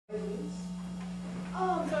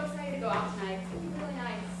go out tonight. It's gonna be really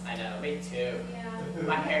nice. I know, me too. Yeah.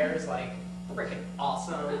 My hair is like freaking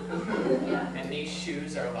awesome. Yeah. And these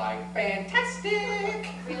shoes are like fantastic.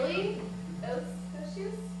 Really? Those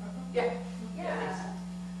shoes? Yeah. Yeah.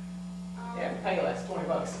 Yeah, pay less,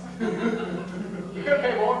 $20. You could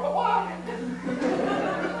pay more, but why?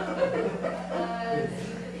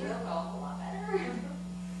 You know golf a lot better.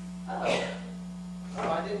 Oh. Oh,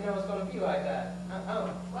 I didn't know it was going to be like that. Oh.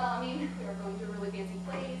 Well, I mean, we were going to a really fancy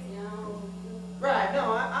place, you know. Right,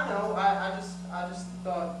 no, I know. I just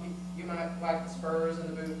thought you might like the spurs and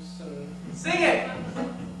the boots and... Sing it!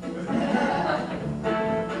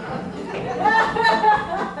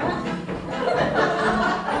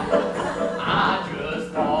 I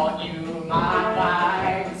just thought you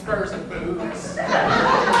might like spurs and boots.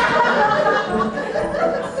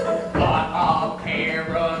 But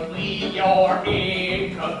apparently you're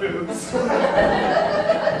in cahoots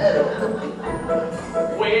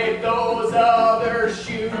with those other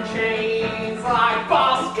shoe chains like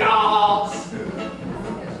Boscov's.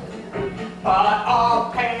 But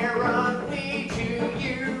apparently to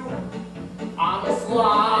you, I'm a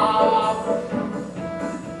slob.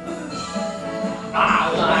 I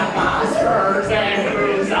like my spurs and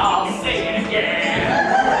boots, I'll sing it again.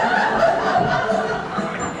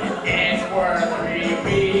 It's worth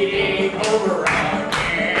repeating over again.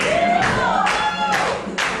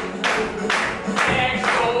 Next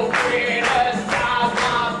go criticize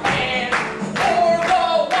my pants for the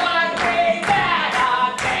one way that I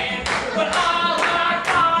can. But I like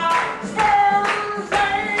my spurs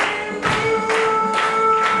and boots.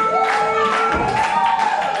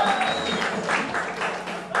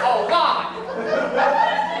 Oh, God.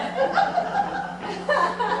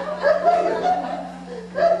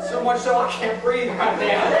 So much so I can't breathe right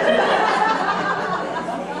now.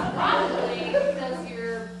 Probably because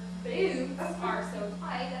your boots are so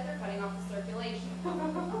tight that they're cutting off the circulation to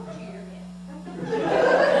your hip.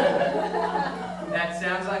 That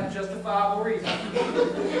sounds like a justifiable reason.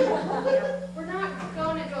 We're not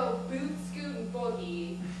going to go boot, scoot, and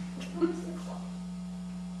boogie. Come to the club.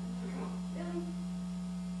 Come on, Billy.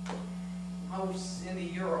 Oh, Cindy,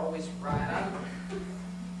 you're always right.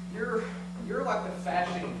 You're like the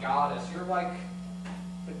fashion goddess. You're like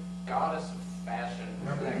the goddess of fashion,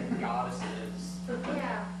 whoever that goddess is.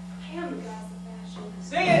 Yeah, I am the goddess of fashion.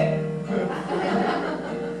 Sing it!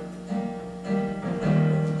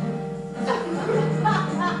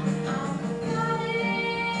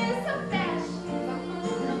 Goddess of fashion.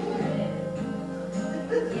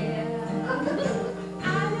 Yeah, I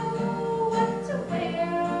know what to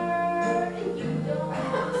wear, and you don't,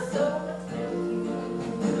 so let's tell you.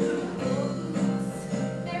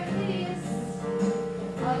 They're hideous,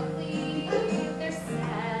 ugly, they're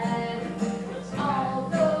sad. All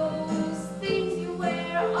those things you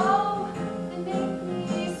wear, oh, they make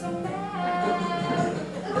me so mad.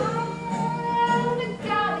 I am the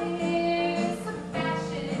goddess of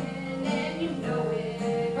fashion, and you know it.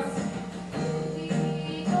 We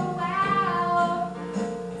go out,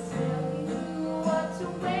 tell you what to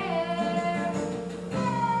wear, and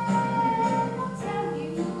I'll tell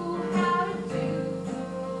you how to do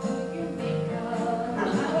your makeup,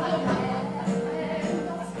 and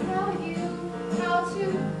I'll tell you how to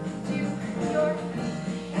do your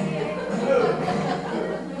hair.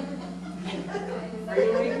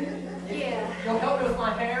 Really? Yeah. You'll help me with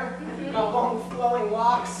my hair? My long flowing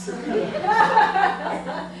locks?